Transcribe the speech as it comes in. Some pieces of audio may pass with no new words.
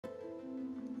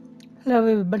Hello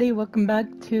everybody, welcome back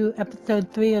to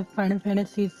episode 3 of Final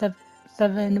Fantasy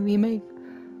VII Remake.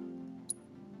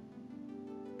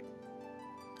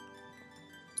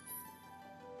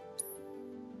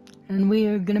 And we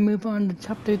are gonna move on to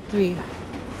chapter 3.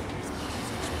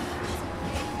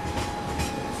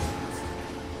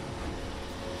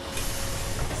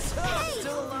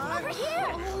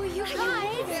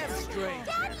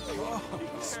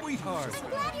 Sweetheart. So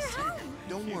glad you're home.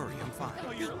 Don't worry, I'm fine.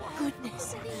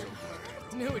 Goodness.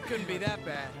 Knew it couldn't be that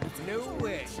bad. No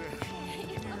way.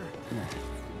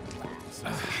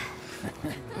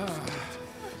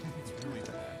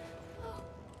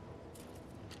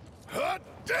 Hot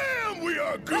damn, we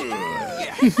are good!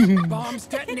 Yes! Bombs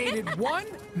detonated 1,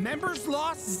 members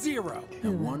lost 0.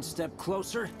 And one step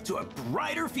closer to a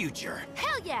brighter future.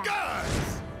 Hell yeah.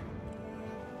 Guys!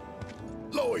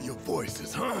 Lower your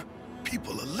voices, huh?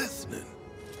 People are listening.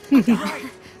 Right.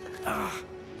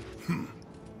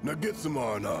 Now get some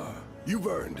R&R. You've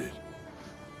earned it.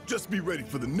 Just be ready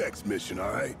for the next mission,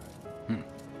 all right?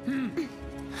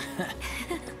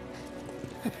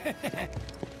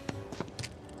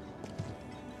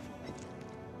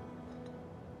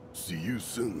 See you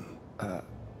soon. At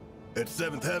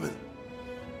 7th Heaven.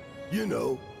 You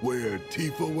know, where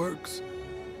Tifa works.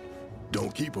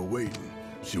 Don't keep her waiting.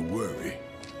 She'll worry.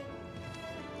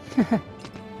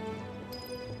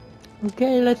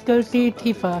 Okay, let's go see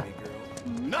Tifa.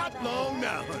 Not long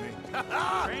now,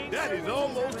 honey. That is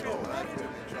almost over.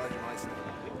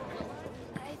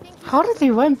 How does he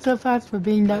run so fast for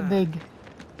being that big?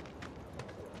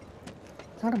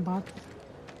 Is that a box?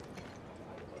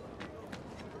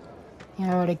 Yeah,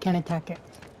 I already can attack it.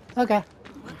 Okay.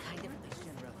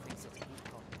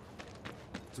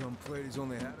 Some ladies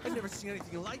only have. I've never seen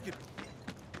anything like it.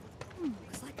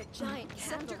 Looks like a giant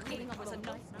center cleaning up was a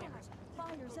nightmare.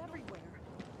 Fires everywhere.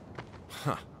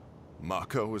 Huh.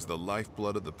 Mako is the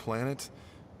lifeblood of the planet?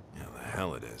 Yeah, the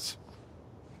hell it is.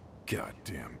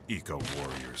 Goddamn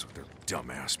eco-warriors with their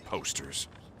dumbass posters.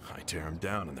 I tear them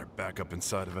down and they're back up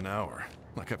inside of an hour.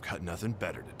 Like I've got nothing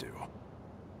better to do.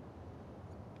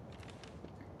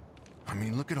 I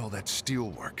mean, look at all that steel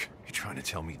work. You trying to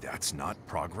tell me that's not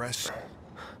progress?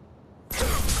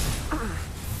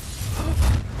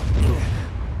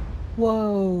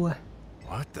 Whoa.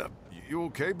 What the? You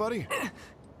okay, buddy?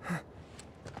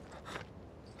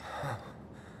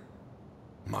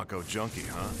 Mako junkie,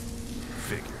 huh?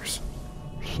 Figures.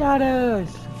 Shadows.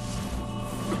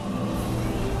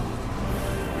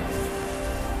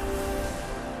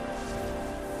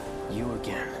 You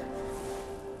again.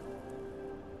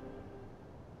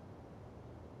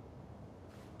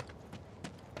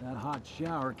 That hot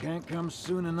shower can't come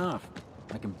soon enough.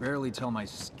 I can barely tell my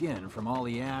skin from all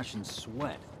the ash and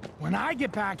sweat. When I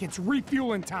get back, it's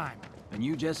refueling time. And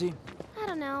you, Jesse? I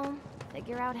don't know.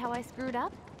 Figure out how I screwed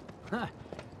up? Ha!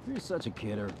 You're such a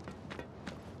kidder.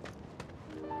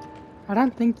 I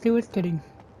don't think she was kidding.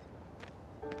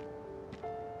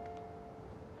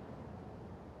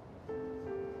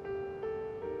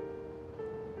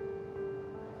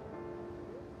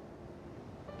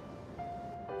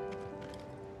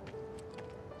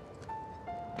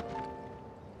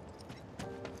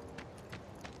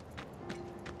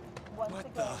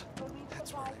 What the?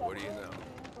 That's right. What do you know?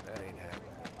 That ain't happening.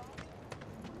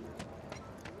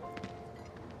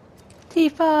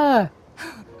 Tifa!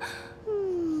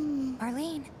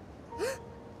 Arlene.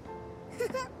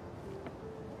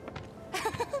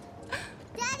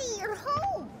 Daddy, you're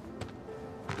home.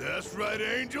 That's right,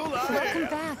 Angel. Welcome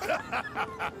back.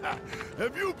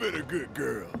 Have you been a good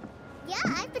girl? Yeah,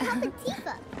 I've been helping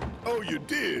Tifa. Oh, you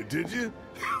did you?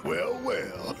 Well,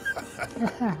 well.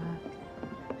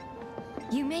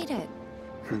 You made it.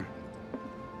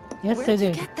 Yes, Where'd I you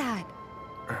did. get that?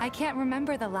 I can't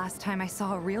remember the last time I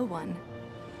saw a real one.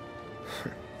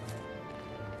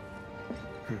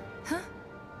 Huh?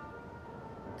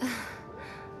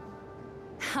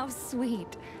 How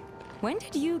sweet. When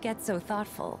did you get so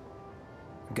thoughtful?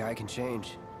 A guy can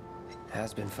change.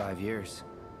 Has been 5 years.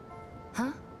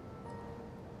 Huh?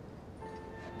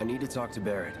 I need to talk to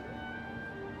Barrett.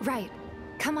 Right.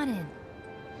 Come on in.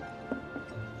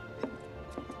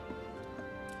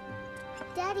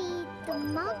 Daddy, the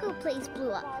Mako place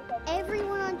blew up.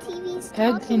 Everyone on TV's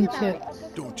Eggs talking and about chips.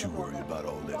 it. Don't you worry about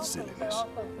all that silliness.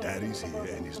 Daddy's here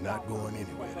and he's not going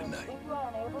anywhere tonight.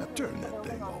 Now turn that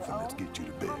thing off and let's get you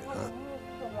to bed, huh?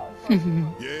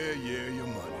 Yeah, your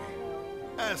money.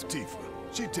 Ask Tifa.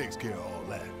 She takes care of all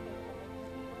that.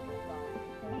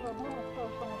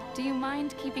 Do you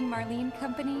mind keeping Marlene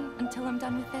company until I'm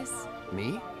done with this?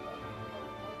 Me?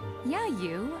 Yeah,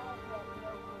 you.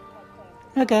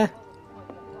 Okay.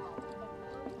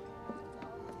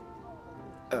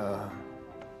 Hey!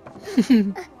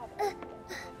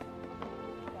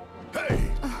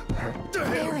 What the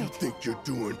hell you think you're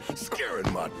doing,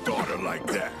 scaring my daughter like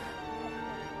that?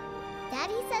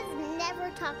 Daddy says never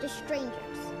talk to strangers.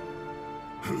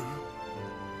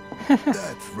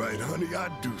 That's right, honey, I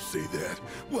do say that.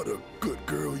 What a good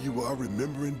girl you are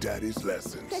remembering Daddy's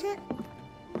lessons.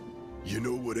 You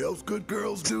know what else good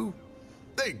girls do?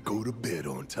 They go to bed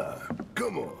on time.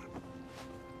 Come on.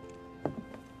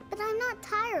 But I'm not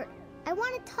tired. I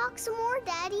want to talk some more,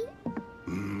 Daddy.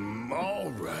 All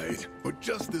right, but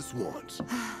just this once.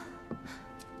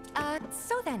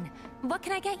 So then, what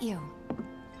can I get you?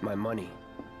 My money.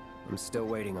 I'm still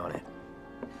waiting on it.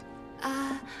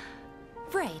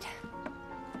 Right.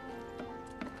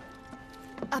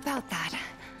 About that,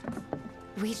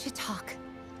 we should talk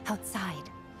outside.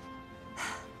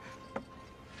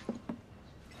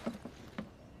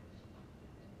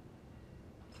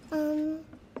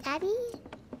 Daddy?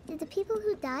 Did the people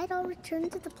who died all return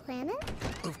to the planet?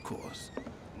 Of course.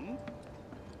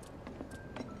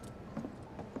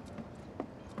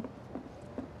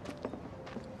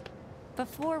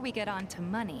 Before we get on to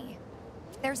money,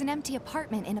 there's an empty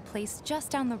apartment in a place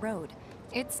just down the road.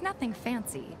 It's nothing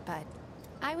fancy, but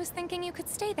I was thinking you could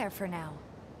stay there for now.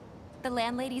 The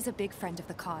landlady's a big friend of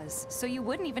the cause, so you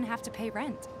wouldn't even have to pay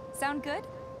rent. Sound good?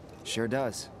 Sure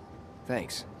does.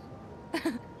 Thanks.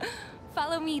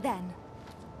 Follow me then.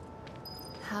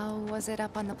 How was it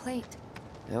up on the plate?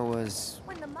 It was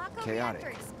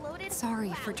chaotic.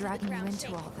 Sorry for dragging you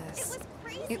into all this.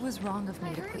 It was wrong of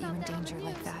me to put you in danger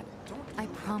like that. I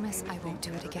promise I won't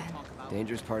do it again.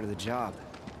 Danger's part of the job.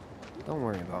 Don't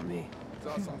worry about me.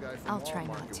 I'll try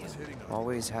not to.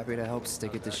 Always happy to help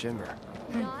stick it to Shimmer.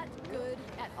 Not good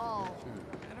at all.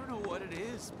 I don't know what it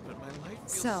is, but my life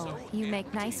feels So, you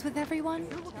make nice with everyone?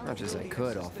 Much as I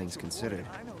could, all things considered.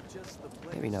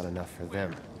 Maybe not enough for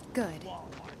them. Good.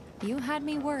 You had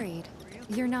me worried.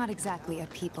 You're not exactly a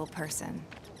people person.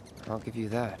 I'll give you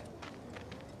that.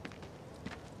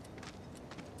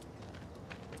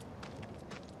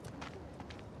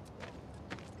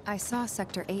 I saw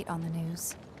Sector 8 on the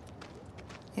news.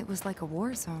 It was like a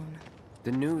war zone.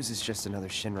 The news is just another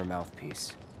Shinra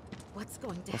mouthpiece. What's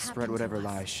going to They'll happen spread whatever to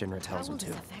us? lies Shinra How tells will them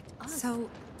this to. affect us? So,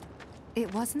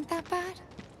 it wasn't that bad?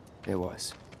 It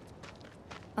was.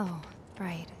 Oh,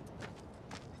 right.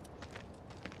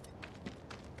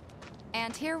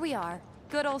 And here we are,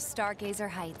 good old Stargazer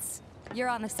Heights. You're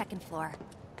on the second floor.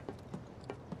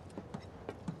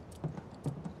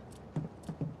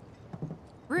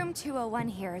 Room 201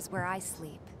 here is where I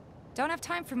sleep. Don't have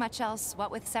time for much else,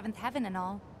 what with 7th Heaven and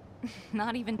all.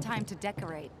 Not even time to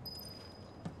decorate.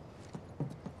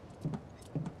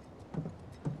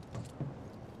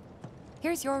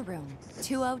 Here's your room,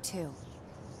 202.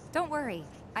 Don't worry,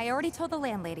 I already told the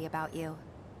landlady about you.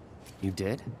 You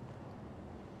did?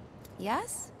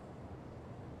 Yes?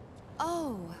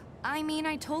 Oh, I mean,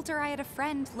 I told her I had a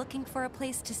friend looking for a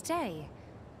place to stay.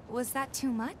 Was that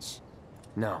too much?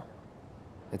 No.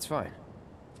 It's fine.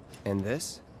 And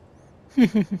this?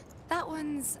 That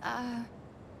one's,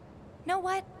 know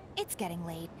what? It's getting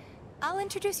late. I'll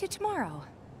introduce you tomorrow.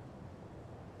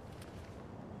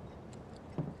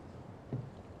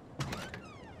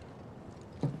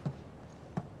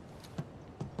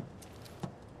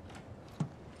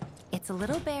 It's a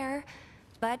little bare,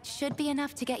 but should be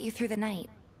enough to get you through the night.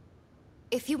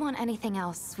 If you want anything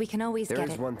else, we can always get it.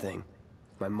 There's one thing.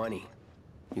 My money.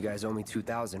 You guys owe me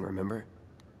 2,000, remember?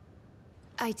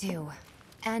 I do.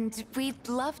 And we'd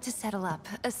love to settle up,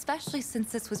 especially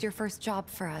since this was your first job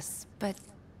for us, but...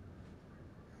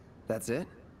 That's it?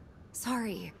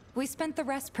 Sorry. We spent the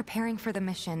rest preparing for the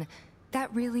mission.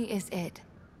 That really is it.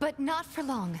 But not for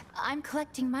long. I'm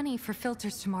collecting money for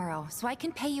filters tomorrow, so I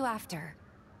can pay you after.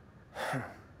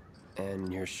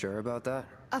 And you're sure about that?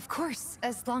 Of course,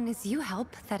 as long as you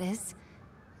help, that is.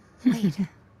 Wait,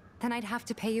 then I'd have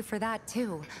to pay you for that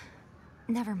too.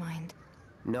 Never mind.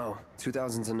 No,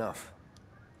 2,000's enough.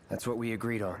 That's what we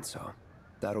agreed on, so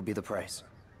that'll be the price.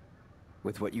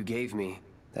 With what you gave me,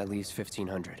 that leaves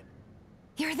 1,500.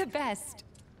 You're the best.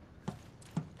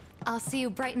 I'll see you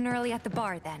bright and early at the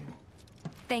bar then.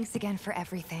 Thanks again for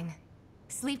everything.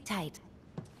 Sleep tight.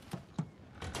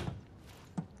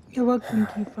 You're welcome,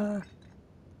 Tifa.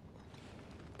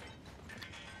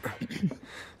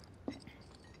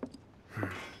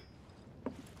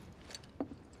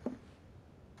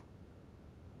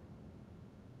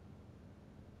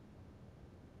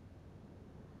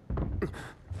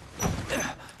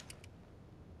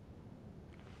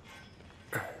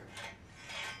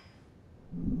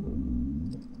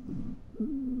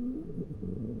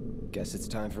 Guess it's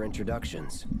time for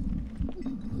introductions.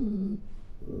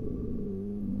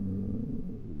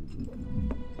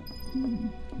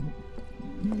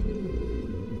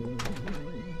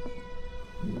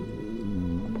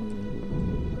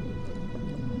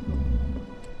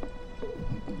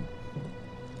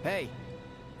 Hey,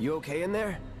 you okay in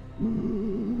there?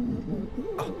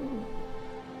 Oh.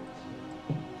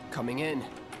 Coming in.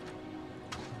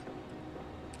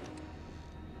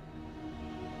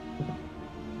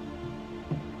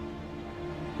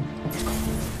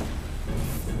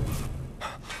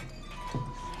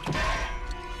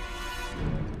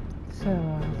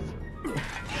 So,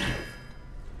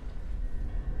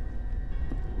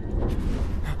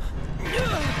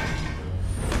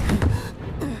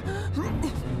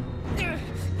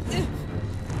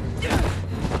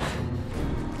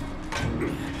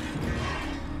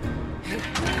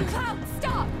 Cloud,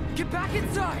 stop! Get back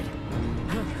inside!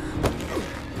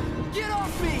 Get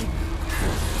off me!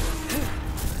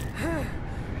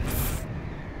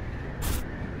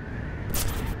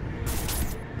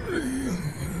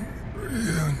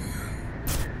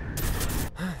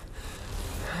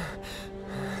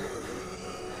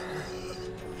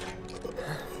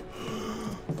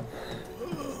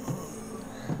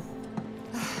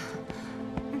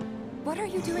 What are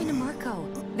you doing to Marco?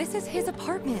 This is his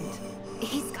apartment.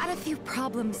 He's got a few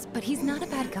problems, but he's not a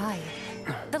bad guy.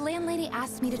 The landlady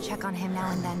asked me to check on him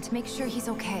now and then to make sure he's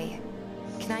okay.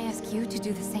 Can I ask you to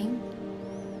do the same?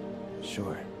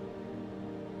 Sure.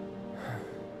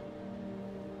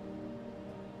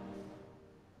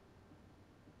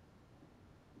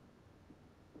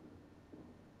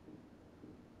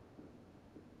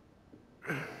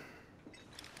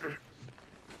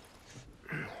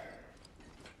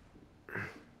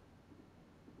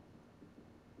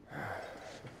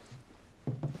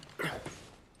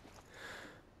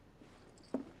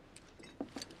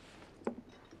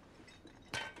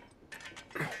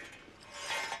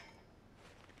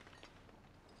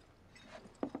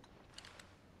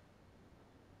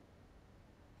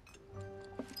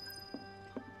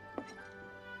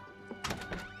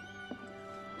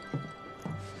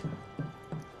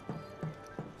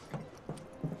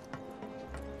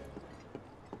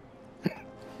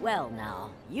 Well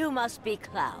now, you must be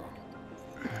Cloud.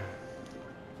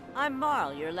 I'm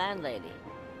Marl, your landlady.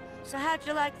 So how'd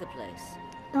you like the place?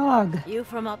 dog. You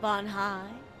from up on high?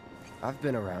 I've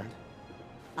been around.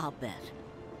 I'll bet.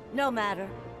 No matter.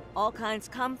 All kinds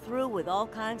come through with all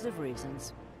kinds of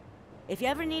reasons. If you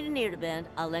ever need an ear to bend,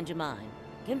 I'll lend you mine.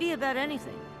 Can be about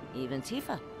anything, even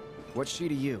Tifa. What's she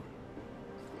to you?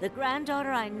 The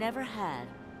granddaughter I never had.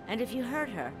 And if you hurt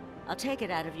her, I'll take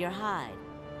it out of your hide.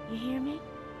 You hear me?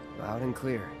 Loud and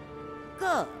clear.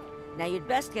 Good. Now you'd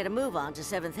best get a move on to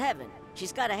 7th Heaven.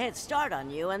 She's got a head start on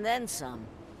you and then some.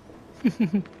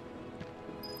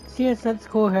 She has such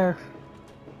cool hair.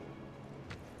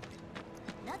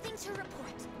 Nothing to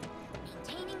report.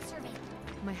 Maintaining surveillance.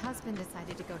 My husband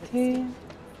decided to go to the Okay,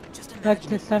 back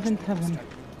to 7th Heaven.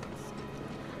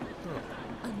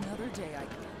 Another day I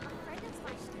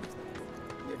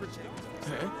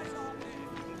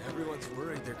Everyone's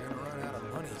worried they're gonna run out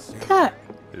of money soon. Cat!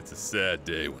 It's a sad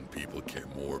day when people care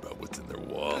more about what's in their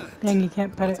wallet. Dang, you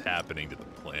can't pet What's it. happening to the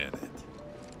planet.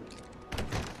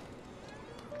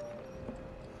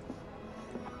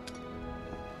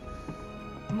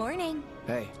 Morning.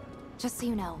 Hey. Just so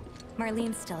you know,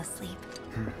 Marlene's still asleep.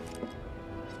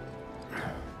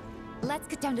 Let's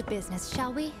get down to business,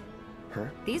 shall we? Huh?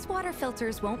 These water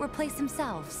filters won't replace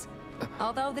themselves.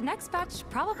 Although the next batch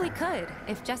probably could,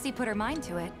 if Jessie put her mind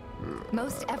to it.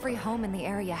 Most every home in the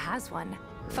area has one.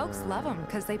 Folks love them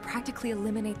because they practically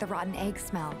eliminate the rotten egg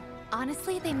smell.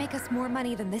 Honestly, they make us more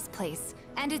money than this place.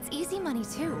 And it's easy money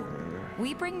too.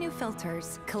 We bring new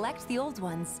filters, collect the old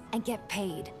ones, and get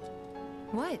paid.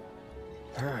 What?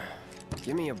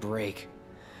 Give me a break.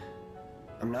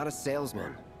 I'm not a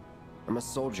salesman. I'm a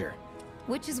soldier.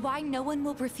 Which is why no one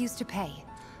will refuse to pay.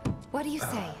 What do you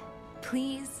say?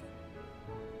 Please?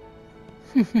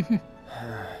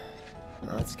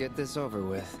 Let's get this over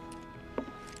with.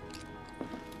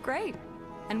 Great.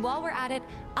 And while we're at it,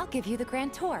 I'll give you the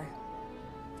grand tour.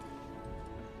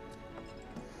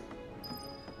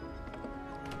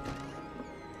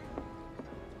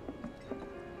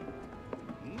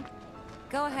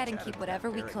 Go ahead and keep whatever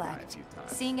we collect.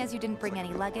 Seeing as you didn't bring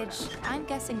any luggage, I'm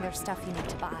guessing there's stuff you need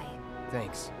to buy.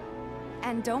 Thanks.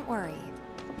 And don't worry,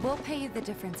 we'll pay you the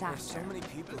difference after.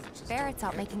 Barrett's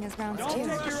out making his rounds too.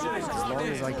 As long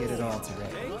as I get it all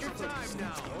today.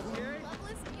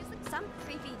 Some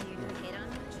creepy dude who hit on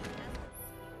me.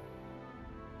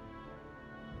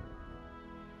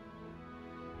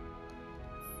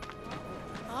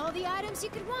 All the items you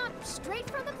could want, straight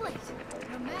from the plate.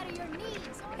 No matter your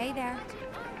needs. Hey there.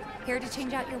 Here to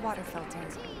change out your water filter.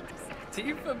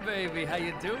 Tifa, baby, how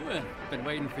you doing? Been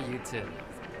waiting for you too.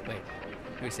 Wait,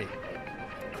 who's he?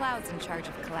 Cloud's in charge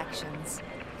of collections.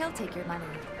 He'll take your money.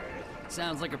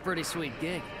 Sounds like a pretty sweet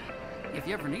gig. If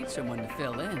you ever need someone to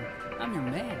fill in, I'm your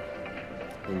man.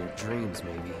 In your dreams,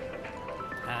 maybe.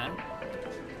 Huh?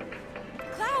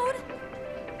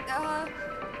 Cloud!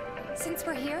 Since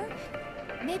we're here,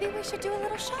 maybe we should do a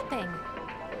little shopping.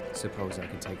 Suppose I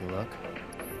could take a look?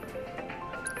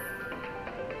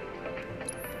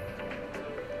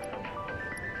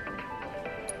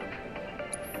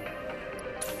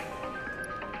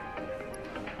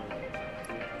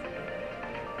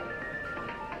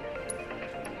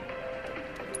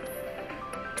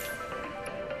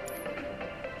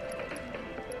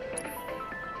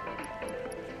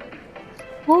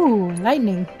 Ooh,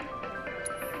 lightning.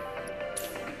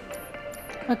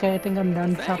 Okay, I think I'm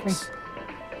done shopping. Thanks.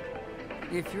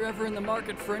 If you're ever in the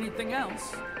market for anything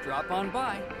else, drop on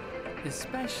by.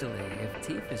 Especially if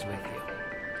Teef is with you.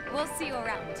 We'll see you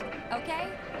around, okay?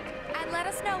 And let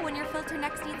us know when your filter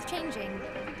next needs changing.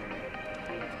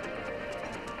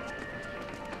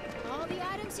 All the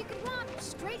items you could want,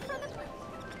 straight from the place.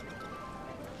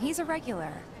 He's a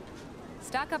regular.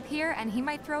 Stock up here and he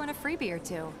might throw in a freebie or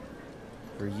two.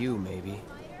 For you, maybe.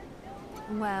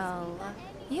 Well,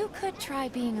 you could try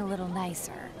being a little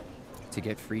nicer. To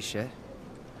get free shit?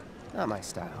 Not my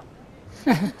style.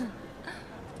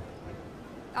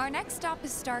 Our next stop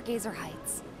is Stargazer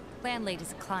Heights.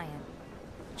 Landlady's a client.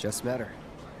 Just met her.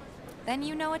 Then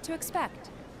you know what to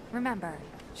expect. Remember,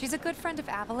 she's a good friend of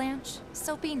Avalanche,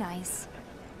 so be nice.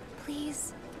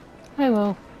 Please? I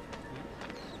will.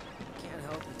 Can't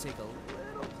help but take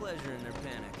a little pleasure in their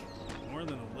panic. More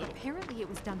than a little. Apparently it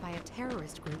was done by a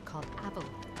terrorist group called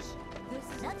Avalanche.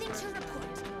 Nothing to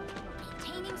report.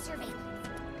 Maintaining surveillance.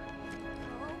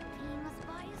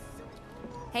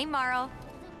 Hey, Marl.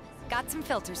 Got some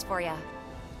filters for ya.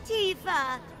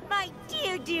 Tifa, my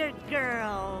dear, dear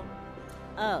girl.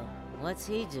 Oh, what's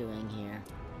he doing here?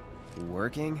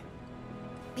 Working?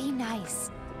 Be nice.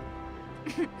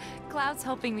 Cloud's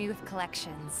helping me with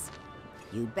collections.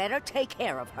 You better take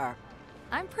care of her.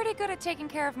 I'm pretty good at taking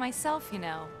care of myself, you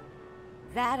know.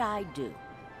 That I do.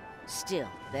 Still,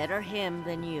 better him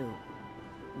than you.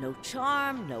 No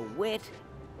charm, no wit.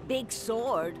 Big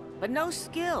sword, but no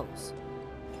skills.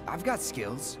 I've got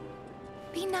skills.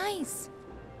 Be nice.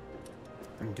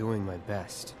 I'm doing my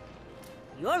best.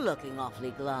 You're looking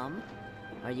awfully glum.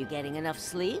 Are you getting enough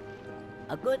sleep?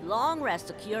 A good long rest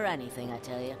will cure anything, I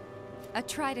tell you. A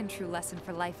tried and true lesson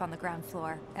for life on the ground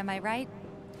floor. Am I right?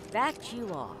 That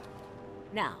you are.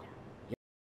 Now,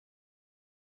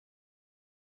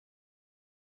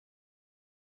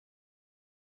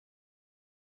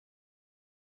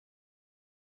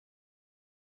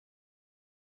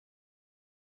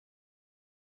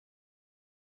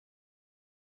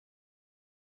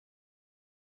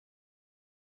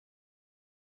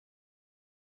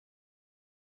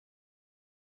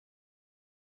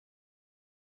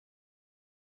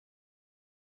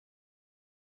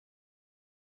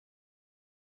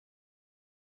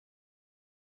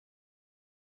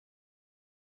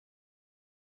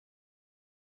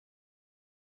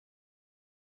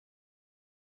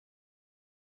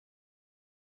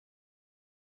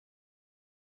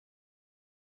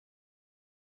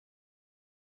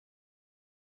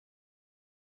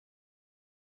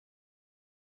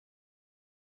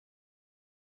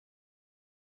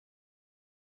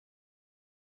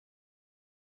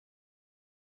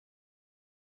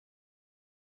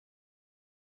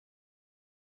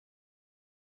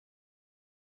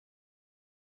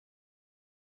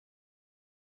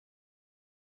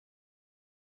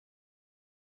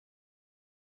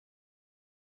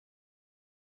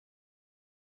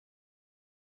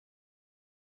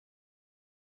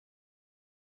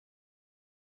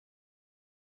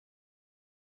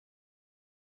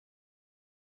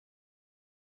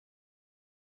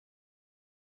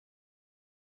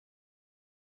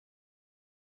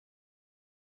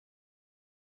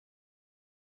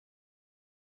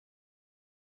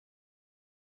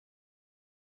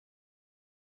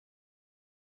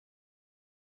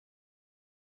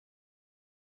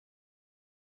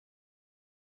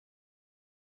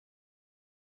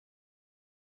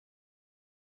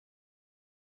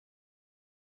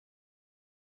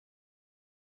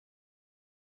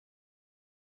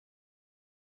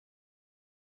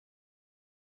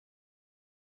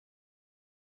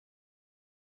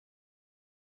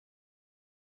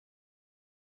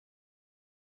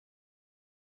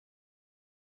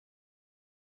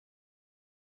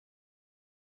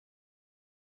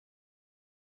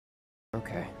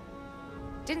 Okay.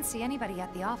 Didn't see anybody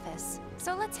at the office,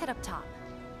 so let's head up top.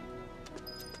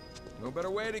 No better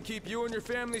way to keep you and your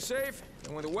family safe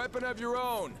than with a weapon of your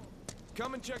own.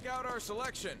 Come and check out our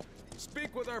selection.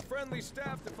 Speak with our friendly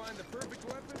staff to find the perfect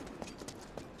weapon.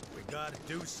 gotta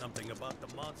do something about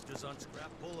the monsters on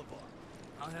Scrap Boulevard.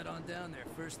 I'll head on down there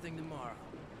first thing tomorrow.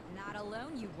 Not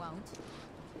alone, you won't.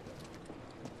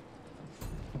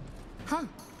 Huh.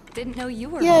 Didn't know you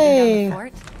were Yay. holding down the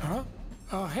fort. Huh?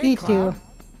 Oh, hey, Me Cloud. too.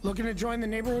 Looking to join the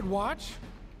neighborhood watch?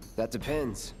 That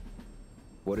depends.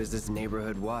 What does this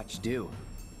neighborhood watch do?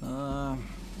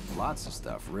 Lots of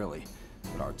stuff, really.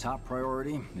 But our top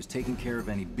priority is taking care of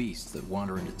any beasts that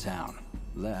wander into town.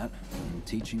 That, and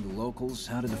teaching the locals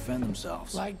how to defend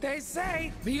themselves. Like they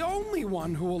say, the only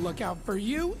one who will look out for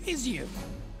you is you.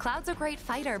 Cloud's a great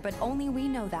fighter, but only we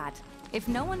know that. If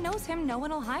no one knows him, no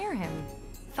one will hire him.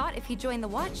 Thought if he joined the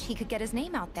watch, he could get his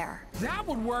name out there. That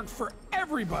would work for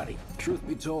everybody. Truth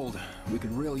be told, we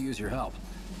could really use your help.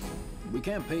 We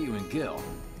can't pay you in gil,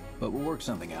 but we'll work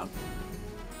something out.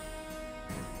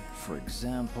 For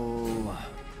example...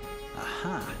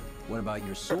 Aha! What about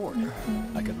your sword?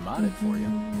 I could mod it for you.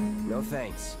 No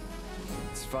thanks.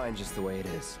 It's fine just the way it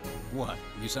is. What?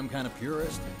 You some kind of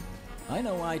purist? I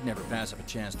know I'd never pass up a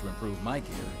chance to improve my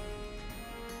gear.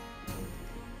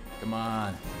 Come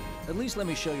on. At least let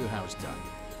me show you how it's done.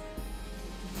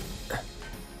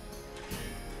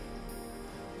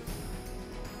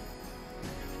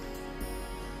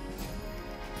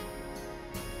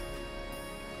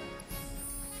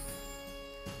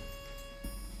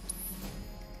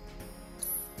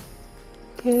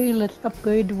 Okay, let's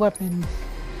upgrade the weapons.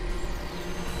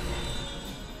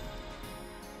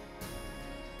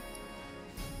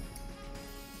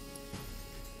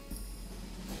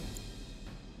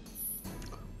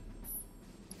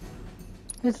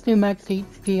 Let's do max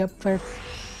HP up first.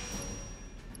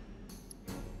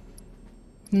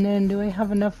 And then do I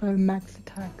have enough for max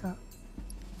attack up?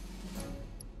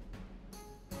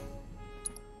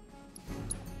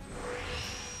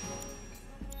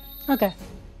 Okay.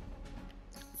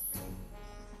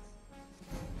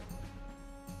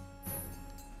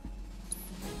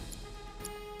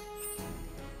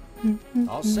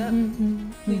 All set?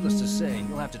 Needless to say,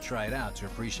 you'll have to try it out to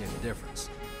appreciate the difference.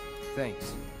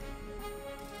 Thanks.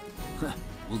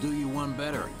 We'll do you one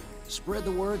better. Spread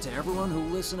the word to everyone who'll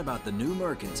listen about the new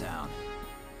Merc in town.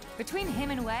 Between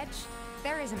him and Wedge,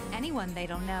 there isn't anyone they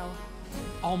don't know.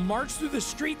 I'll march through the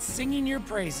streets singing your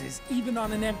praises, even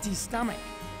on an empty stomach.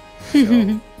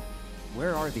 So,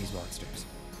 where are these monsters?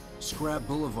 Scrap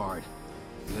Boulevard.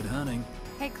 Good hunting.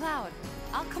 Hey, Cloud,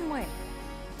 I'll come with.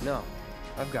 No,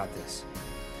 I've got this.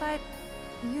 But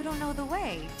you don't know the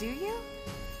way, do you?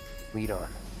 Lead on.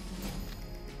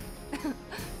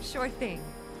 Sure thing.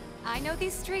 I know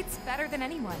these streets better than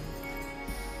anyone.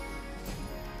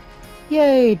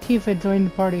 Yay, Tifa joined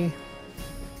the party.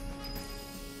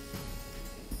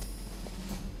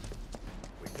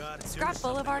 Scrap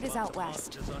Boulevard is out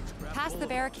west. Past the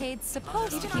barricades,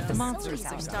 supposed to keep the monsters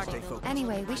out.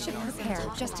 Anyway, we should prepare,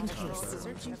 just in case. Is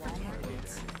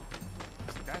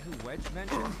that who Wedge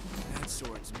mentioned? That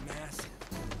sword's massive.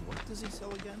 What does he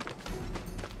sell again?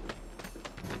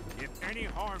 If any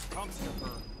harm comes to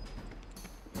her.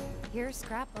 Here's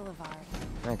Scrap Boulevard.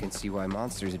 I can see why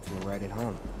monsters would feel right at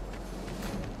home.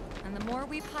 And the more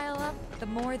we pile up, the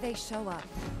more they show up.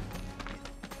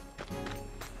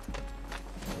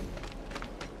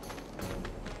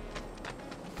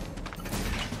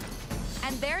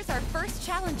 And there's our first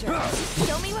challenger.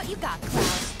 Show me what you got,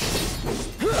 Cloud.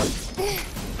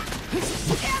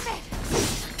 Damn it!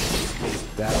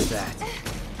 That's that.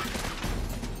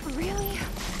 Really?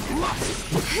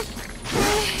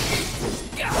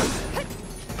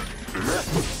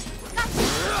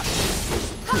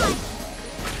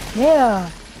 Yeah!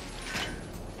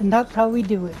 And that's how we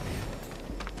do it.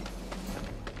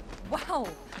 Wow,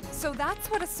 so that's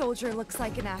what a soldier looks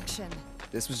like in action.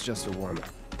 This was just a warm-up.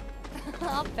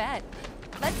 I'll bet.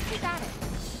 Let's keep at it.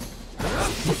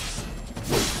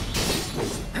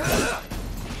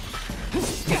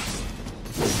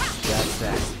 That's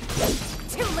that.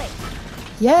 Too late.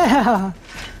 Yeah!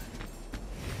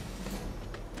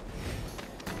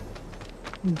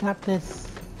 We got this.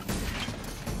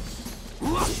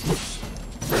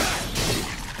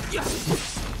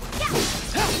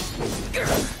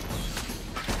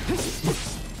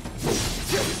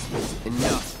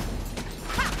 Enough.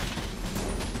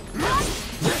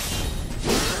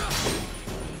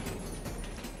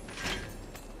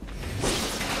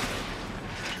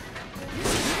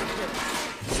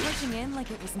 Pushing in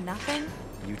like it was nothing?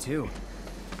 You too.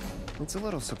 It's a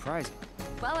little surprising.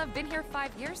 Well, I've been here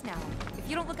 5 years now. If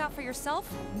you don't look out for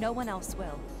yourself, no one else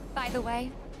will. By the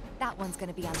way, that one's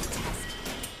gonna be on the test.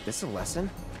 This a lesson?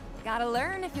 Gotta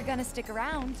learn if you're gonna stick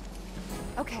around.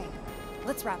 Okay,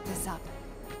 let's wrap this up.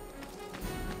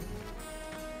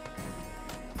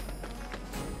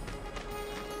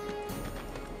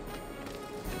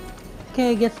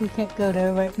 Okay, I guess we can't go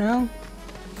there right now.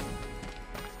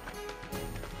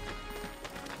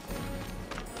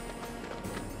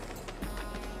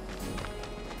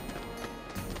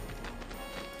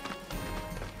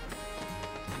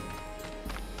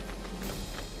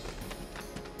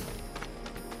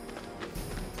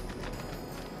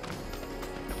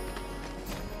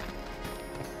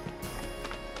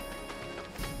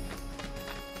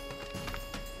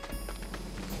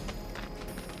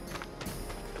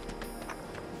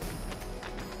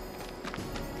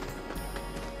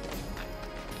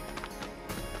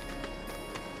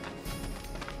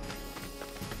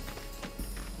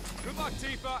 Good luck,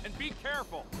 Tifa, and be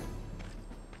careful.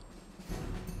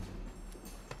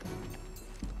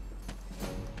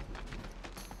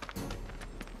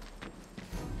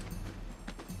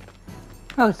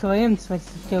 Oh, so I am supposed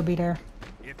to still be there.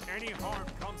 If any harm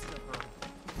comes to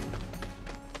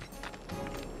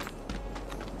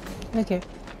her. Okay.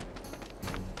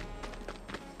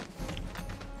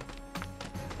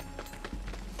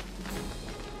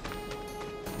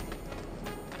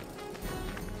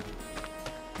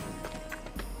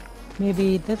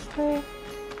 Maybe this way?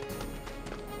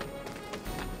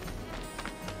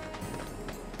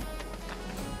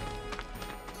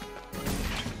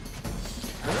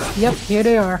 Yep, here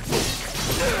they are.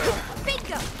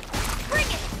 Bingo! Bring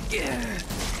it!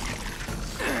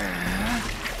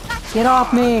 Get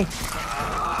off me!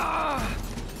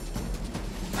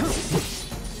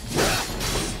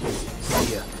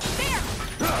 See ya.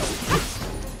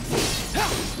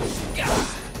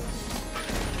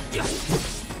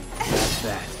 That's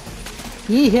that.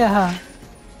 Yeah!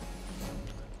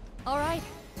 Alright,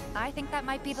 I think that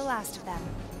might be the last of them.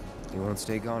 You won't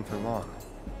stay gone for long.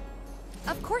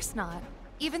 Of course not.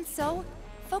 Even so,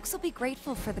 folks will be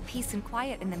grateful for the peace and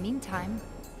quiet in the meantime.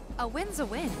 A win's a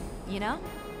win, you know?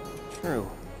 True.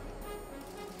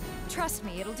 Trust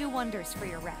me, it'll do wonders for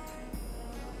your rep.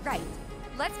 Right,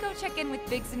 let's go check in with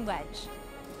Biggs and Wedge.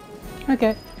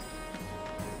 Okay.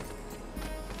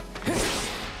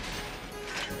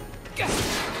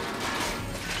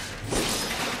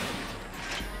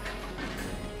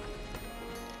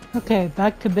 Okay,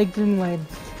 back to Biggs and Wedge.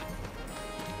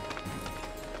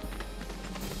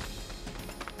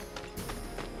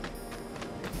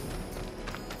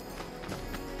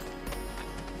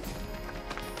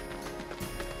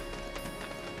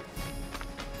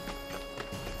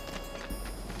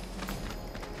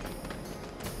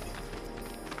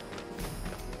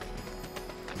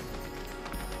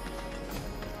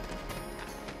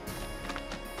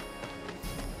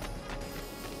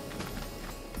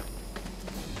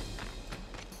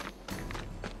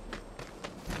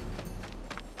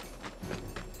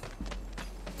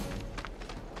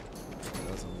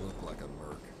 Doesn't look like a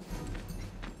Merc.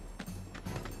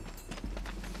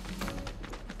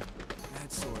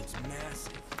 That sword's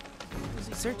massive.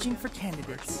 Searching for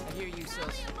candidates. I hear you sell.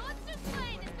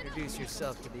 Introduce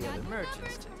yourself to the other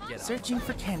merchants to get off. Searching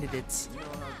for candidates. You know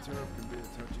how turf can be a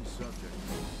touchy subject.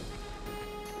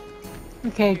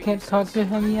 Okay, can't talk to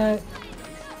him yet.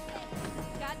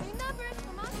 Got new numbers,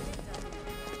 come on.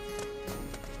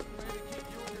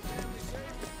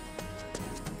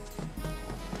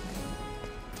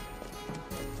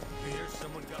 You hear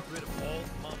someone got rid of all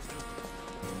monsters?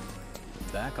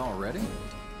 Back already?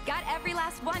 Got every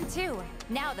last one, too.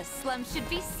 Now the slum should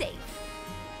be safe.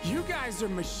 You guys are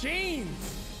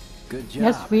machines! Good job.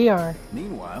 Yes, we are.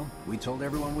 Meanwhile, we told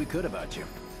everyone we could about you.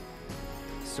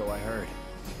 So I heard.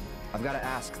 I've got to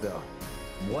ask, though.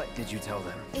 What did you tell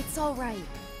them? It's all right.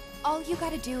 All you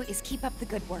gotta do is keep up the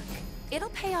good work. It'll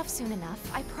pay off soon enough,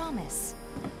 I promise.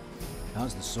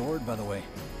 How's the sword, by the way?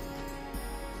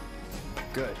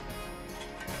 Good.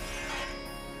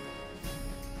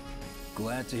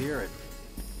 Glad to hear it.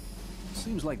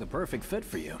 Seems like the perfect fit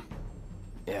for you.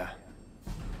 Yeah.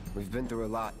 We've been through a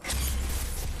lot.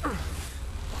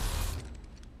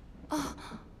 Oh,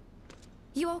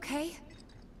 you okay?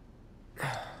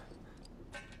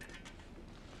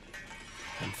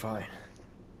 I'm fine.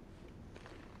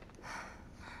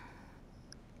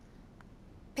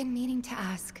 Been meaning to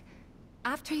ask.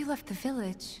 After you left the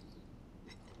village...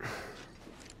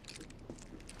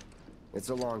 It's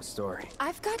a long story.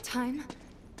 I've got time.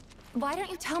 Why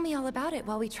don't you tell me all about it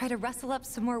while we try to rustle up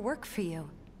some more work for you?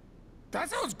 That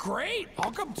sounds great!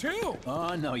 I'll come too!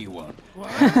 Oh, no you won't.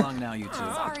 Come along now, you two.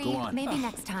 Sorry, Go on. maybe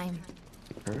next time.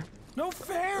 Huh? No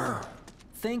fair!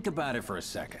 Think about it for a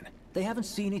second. They haven't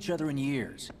seen each other in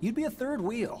years. You'd be a third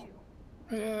wheel.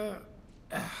 Hey,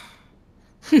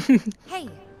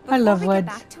 I love before we Wedge. get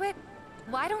back to it,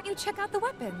 why don't you check out the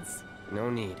weapons? No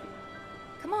need.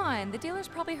 Come on, the dealer's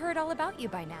probably heard all about you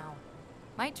by now.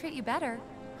 Might treat you better.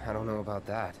 I don't know about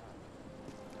that.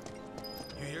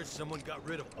 You hear someone got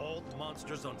rid of all the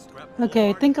monsters on scrap? Okay,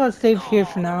 I think I'll save here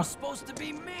for now. Supposed to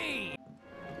be me.